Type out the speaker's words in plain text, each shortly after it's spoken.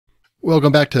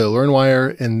Welcome back to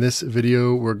LearnWire. In this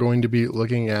video, we're going to be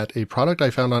looking at a product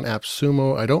I found on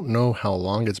Appsumo. I don't know how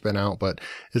long it's been out, but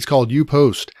it's called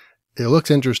YouPost. It looks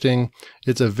interesting.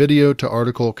 It's a video to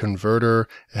article converter.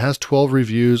 It has 12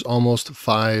 reviews, almost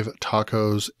 5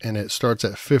 tacos, and it starts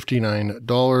at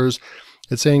 $59.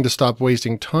 It's saying to stop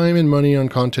wasting time and money on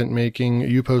content making.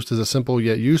 YouPost is a simple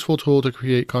yet useful tool to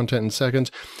create content in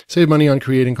seconds. Save money on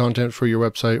creating content for your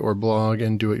website or blog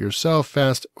and do it yourself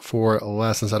fast for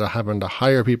less instead of having to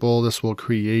hire people. This will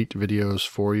create videos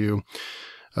for you.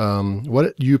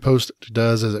 What YouPost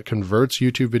does is it converts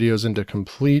YouTube videos into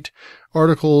complete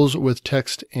articles with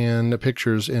text and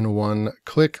pictures in one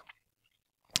click.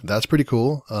 That's pretty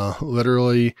cool.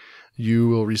 Literally, you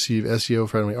will receive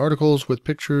SEO-friendly articles with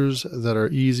pictures that are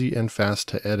easy and fast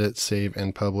to edit, save,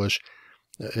 and publish.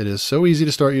 It is so easy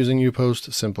to start using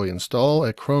YouPost. Simply install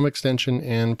a Chrome extension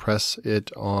and press it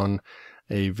on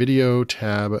a video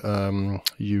tab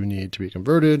you need to be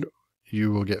converted.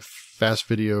 You will get fast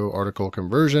video article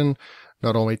conversion,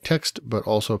 not only text, but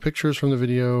also pictures from the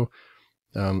video,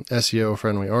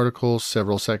 SEO-friendly articles,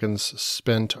 several seconds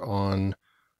spent on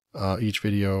each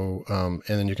video, and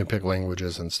then you can pick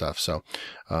languages and stuff. So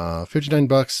 59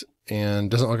 bucks,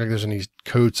 and doesn't look like there's any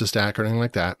codes to stack or anything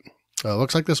like that.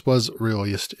 Looks like this was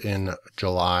released in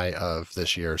July of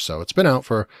this year, so it's been out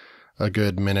for a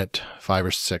good minute, 5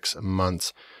 or 6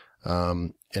 months.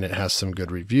 And it has some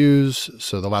good reviews.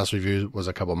 So the last review was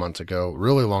a couple months ago.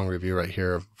 Really long review right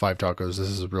here of 5 tacos. This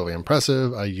is really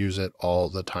impressive. I use it all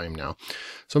the time now.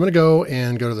 So I'm going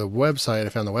to go to the website. I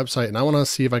found the website and I want to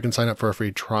see if I can sign up for a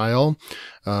free trial.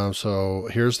 So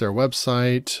here's their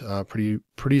website.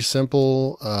 Pretty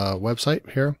simple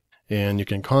website here. And you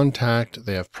can contact.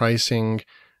 They have pricing.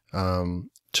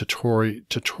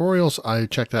 Tutorials, I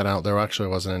checked that out. There actually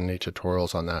wasn't any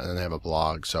tutorials on that, and they have a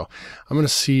blog. So I'm going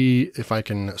to see if I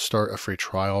can start a free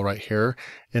trial right here,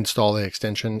 install the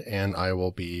extension, and I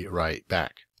will be right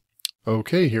back.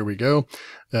 Okay, here we go.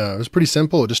 It was pretty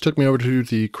simple. It just took me over to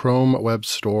the Chrome web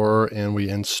store and we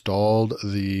installed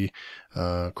the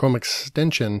Chrome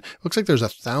extension. Looks like there's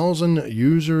 1,000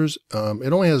 users.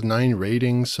 It only has 9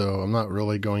 ratings, so I'm not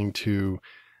really going to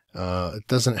it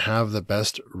doesn't have the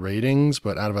best ratings,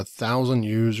 but out of 1,000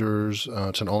 users,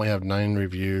 to only have 9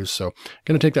 reviews. So I'm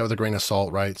going to take that with a grain of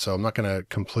salt, right? So I'm not going to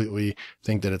completely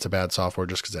think that it's a bad software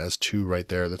just because it has 2 right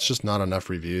there. That's just not enough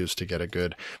reviews to get a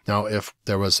good. Now, if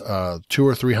there was 200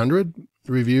 or 300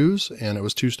 reviews and it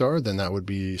was 2-star, then that would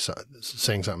be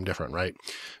saying something different, right?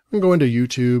 I'm going to go into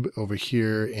YouTube over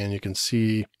here and you can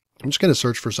see, I'm just going to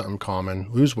search for something common,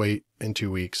 lose weight in 2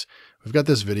 weeks. We've got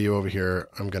this video over here.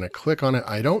 I'm going to click on it.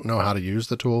 I don't know how to use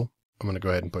the tool. I'm going to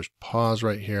go ahead and push pause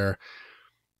right here.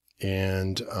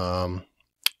 And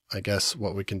I guess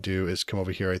what we can do is come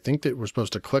over here. I think that we're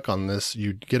supposed to click on this.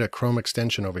 You get a Chrome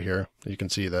extension over here. You can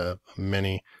see the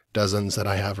many dozens that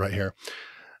I have right here.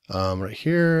 Right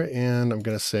here. And I'm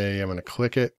going to say I'm going to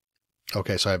click it.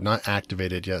 Okay, so I have not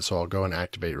activated yet. So I'll go and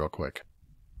activate real quick.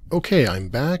 Okay, I'm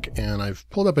back and I've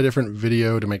pulled up a different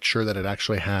video to make sure that it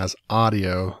actually has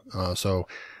audio so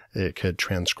it could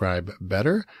transcribe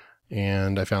better.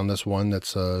 And I found this one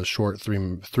that's a short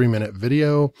 3-minute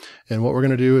video. And what we're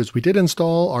going to do is we did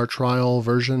install our trial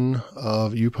version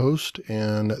of YouPost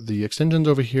and the extensions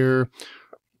over here.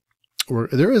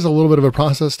 There is a little bit of a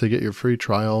process to get your free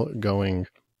trial going.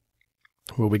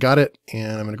 Well, we got it,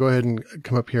 and I'm going to go ahead and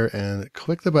come up here and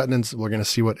click the button and we're going to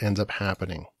see what ends up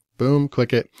happening. Boom,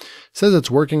 click it. It says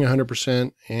it's working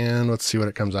 100%, and let's see what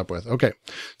it comes up with. Okay,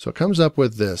 so it comes up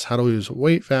with this, how to lose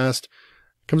weight fast.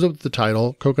 It comes up with the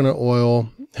title, coconut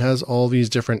oil, has all these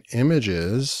different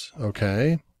images,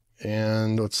 okay?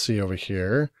 And let's see over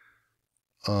here.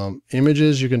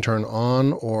 Images you can turn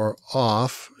on or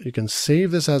off. You can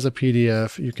save this as a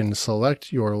PDF. You can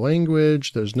select your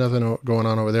language. There's nothing going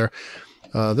on over there.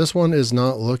 This one is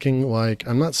not looking like,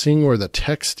 I'm not seeing where the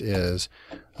text is.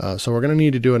 So we're going to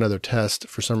need to do another test.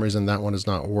 For some reason, that one is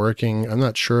not working. I'm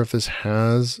not sure if this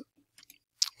has,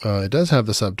 it does have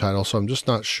the subtitle, so I'm just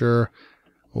not sure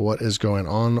what is going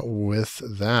on with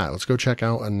that. Let's go check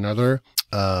out another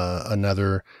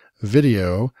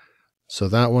video. So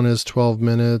that one is 12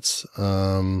 minutes.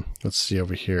 Let's see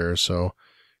over here. So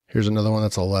here's another one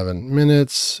that's 11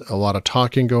 minutes, a lot of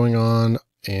talking going on,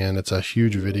 and it's a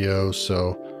huge video.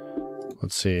 So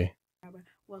let's see.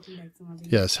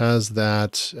 Yes, has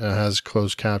that, has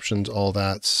closed captions, all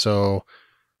that. So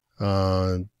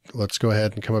let's go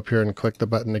ahead and come up here and click the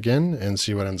button again and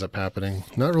see what ends up happening.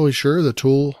 Not really sure the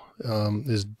tool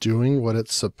is doing what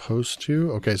it's supposed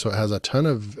to. Okay, so it has a ton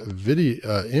of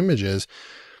video images,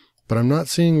 but I'm not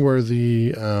seeing where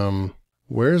the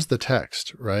where's the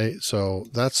text, right? So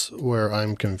that's where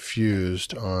I'm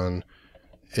confused on.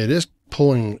 It is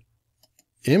pulling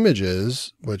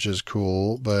images, which is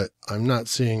cool, but I'm not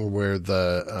seeing where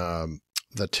the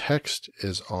text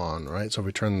is on, right? So if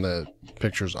we turn the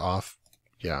pictures off,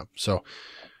 yeah. So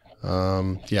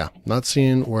yeah, not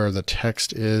seeing where the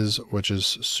text is, which is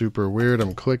super weird.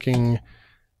 I'm clicking,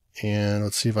 and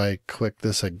let's see if I click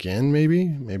this again,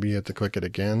 maybe you have to click it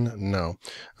again. No,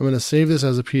 I'm going to save this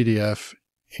as a PDF,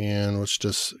 and let's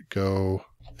just go,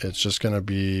 it's just going to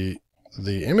be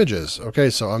the images. Okay,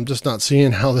 so I'm just not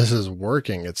seeing how this is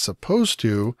working. It's supposed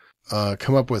to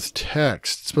come up with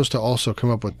text. It's supposed to also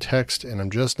come up with text, and I'm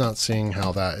just not seeing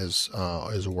how that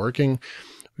is working.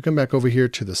 We come back over here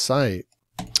to the site.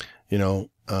 You know,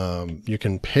 you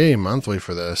can pay monthly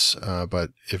for this, but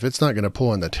if it's not going to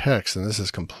pull in the text, then this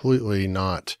is completely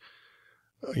not,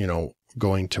 you know,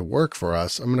 going to work for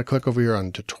us. I'm going to click over here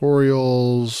on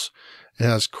tutorials. It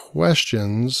has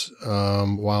questions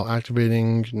while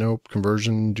activating. Nope.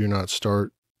 Conversion. Do not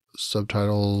start.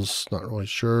 Subtitles. Not really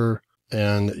sure.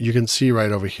 And you can see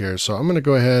right over here. So I'm going to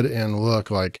go ahead and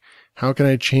look like, how can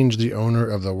I change the owner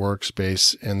of the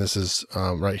workspace? And this is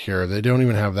right here. They don't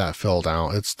even have that filled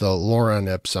out. It's the Lorem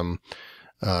Ipsum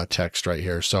text right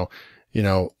here. So, you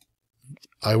know,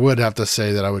 I would have to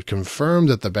say that I would confirm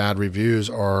that the bad reviews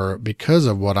are because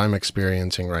of what I'm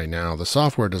experiencing right now. The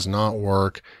software does not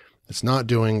work. It's not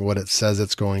doing what it says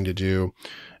it's going to do.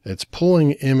 It's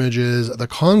pulling images. The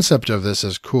concept of this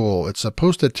is cool. It's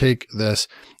supposed to take this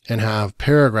and have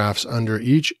paragraphs under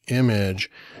each image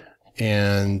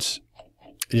and,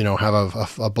 you know, have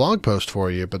a blog post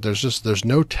for you, but there's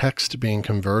no text being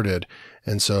converted.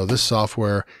 And so this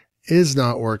software is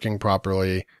not working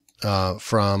properly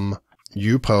from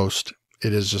YouPost.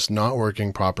 It is just not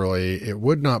working properly. It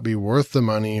would not be worth the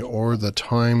money or the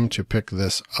time to pick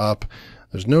this up.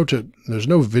 There's no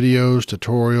videos,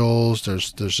 tutorials.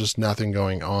 There's just nothing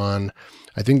going on.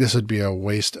 I think this would be a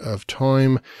waste of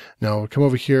time. Now we'll come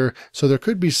over here. So there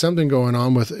could be something going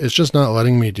on with, it's just not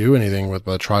letting me do anything with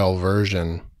the trial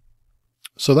version.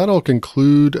 So that'll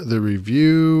conclude the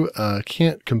review.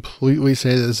 Can't completely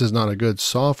say that this is not a good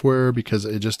software because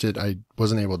I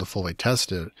wasn't able to fully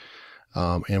test it.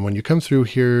 And when you come through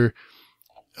here,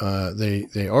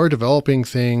 they are developing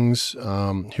things.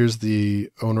 Here's the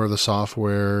owner of the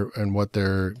software and what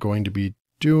they're going to be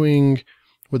doing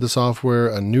with the software.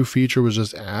 A new feature was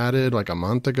just added like a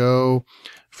month ago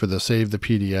for the save the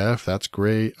PDF. That's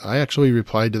great. I actually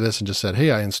replied to this and just said,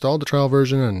 hey, I installed the trial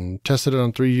version and tested it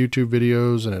on 3 YouTube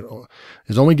videos, and it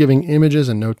is only giving images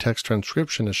and no text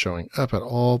transcription is showing up at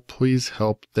all. Please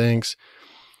help. Thanks.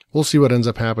 We'll see what ends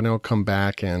up happening. I'll come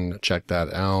back and check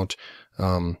that out.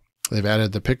 They've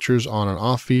added the pictures on and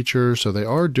off feature. So they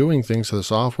are doing things to the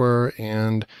software,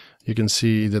 and you can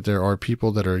see that there are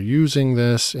people that are using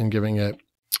this and giving it.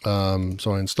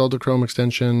 So I installed the Chrome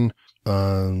extension,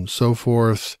 so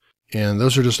forth. And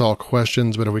those are just all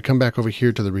questions. But if we come back over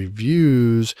here to the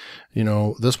reviews, you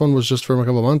know, this one was just from a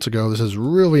couple of months ago. This is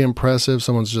really impressive.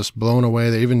 Someone's just blown away.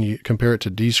 They even compare it to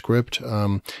Descript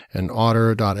and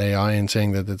Otter.ai and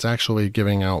saying that it's actually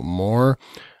giving out more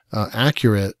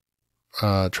accurate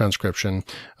transcription.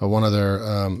 One of their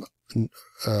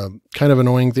kind of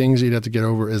annoying things you'd have to get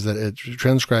over is that it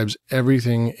transcribes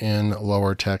everything in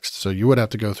lower text. So you would have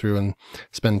to go through and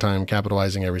spend time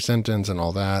capitalizing every sentence and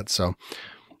all that. So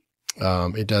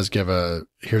it does give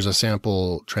here's a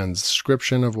sample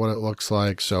transcription of what it looks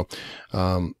like. So,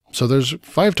 so there's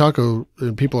 5 taco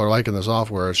people are liking the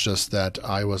software. It's just that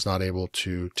I was not able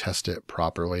to test it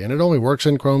properly, and it only works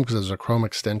in Chrome because there's a Chrome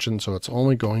extension. So it's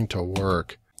only going to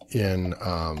work in,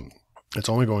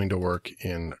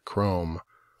 Chrome.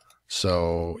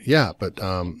 So yeah, but,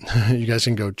 you guys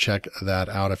can go check that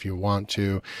out if you want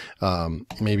to.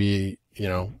 Maybe, you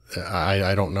know,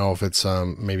 I don't know if it's,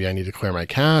 maybe I need to clear my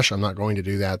cache. I'm not going to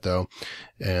do that though.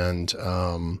 And,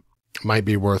 might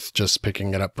be worth just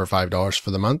picking it up for $5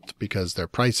 for the month because their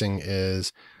pricing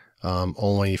is,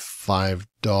 only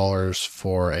 $5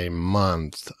 for a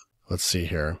month. Let's see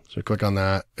here. So click on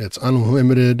that. It's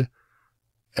unlimited,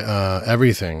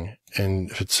 everything,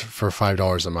 and it's for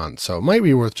 $5 a month. So it might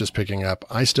be worth just picking up.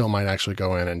 I still might actually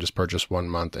go in and just purchase 1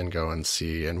 month and go and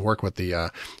see and work with the,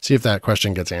 see if that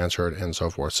question gets answered and so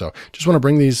forth. So just want to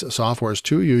bring these softwares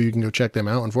to you. You can go check them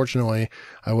out. Unfortunately,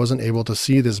 I wasn't able to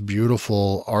see this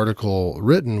beautiful article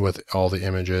written with all the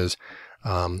images.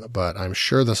 but I'm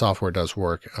sure the software does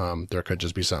work. There could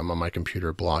just be something on my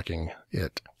computer blocking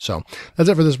it. So that's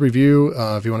it for this review.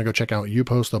 If you want to go check out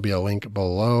YouPost, there'll be a link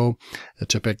below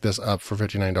to pick this up for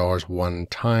 $59 one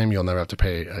time. You'll never have to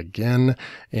pay again.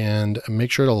 And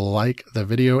make sure to like the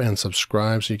video and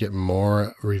subscribe so you get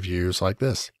more reviews like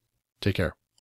this. Take care.